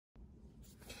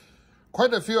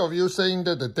Quite a few of you saying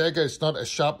that the dagger is not as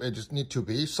sharp as it needs to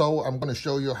be, so I'm going to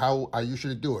show you how I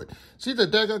usually do it. See, the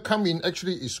dagger coming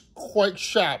actually is quite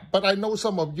sharp, but I know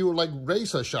some of you like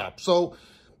razor sharp.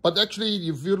 But actually,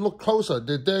 if you look closer,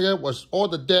 the dagger was all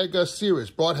the Dagger series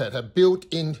broadhead have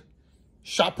built-in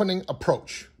sharpening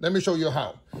approach. Let me show you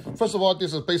how. First of all,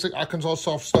 this is basic Arkansas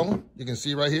soft stone. You can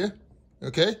see right here,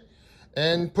 okay?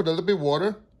 And put a little bit of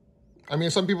water. I mean,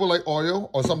 some people like oil,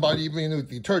 or somebody even with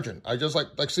detergent. I just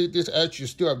like see this edge, you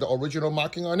still have the original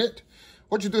marking on it.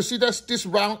 What you do, see that's this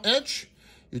round edge?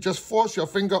 You just force your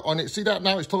finger on it. See that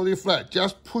now it's totally flat.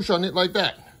 Just push on it like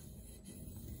that.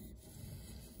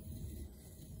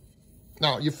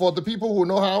 Now, for the people who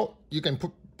know how, you can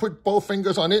put both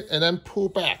fingers on it and then pull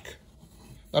back.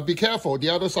 Now be careful, the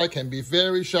other side can be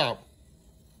very sharp.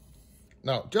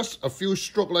 Now, just a few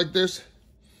strokes like this.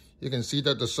 You can see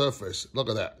that the surface, look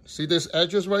at that. See this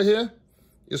edges right here?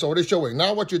 It's already showing.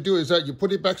 Now what you do is that you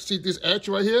put it back, see this edge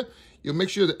right here? You make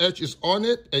sure the edge is on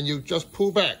it and you just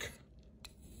pull back.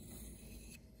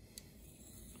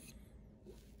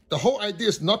 The whole idea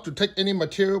is not to take any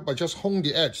material, but just hone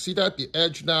the edge. See that? The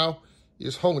edge now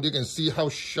is honed. You can see how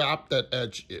sharp that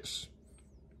edge is.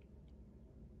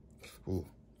 Ooh.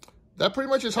 That pretty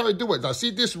much is how I do it. Now, see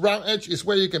this round edge is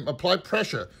where you can apply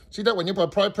pressure. See that when you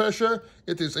apply pressure,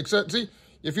 it is exactly,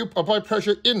 if you apply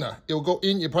pressure inner, it will go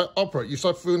in, you apply upper, you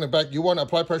start feeling it back, you want to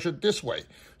apply pressure this way.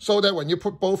 So that when you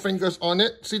put both fingers on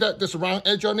it, see that this round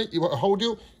edge on it, it will hold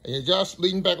you, and you just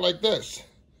lean back like this.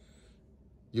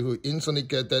 You will instantly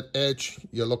get that edge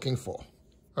you're looking for.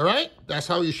 All right? That's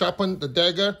how you sharpen the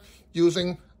dagger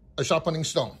using a sharpening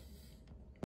stone.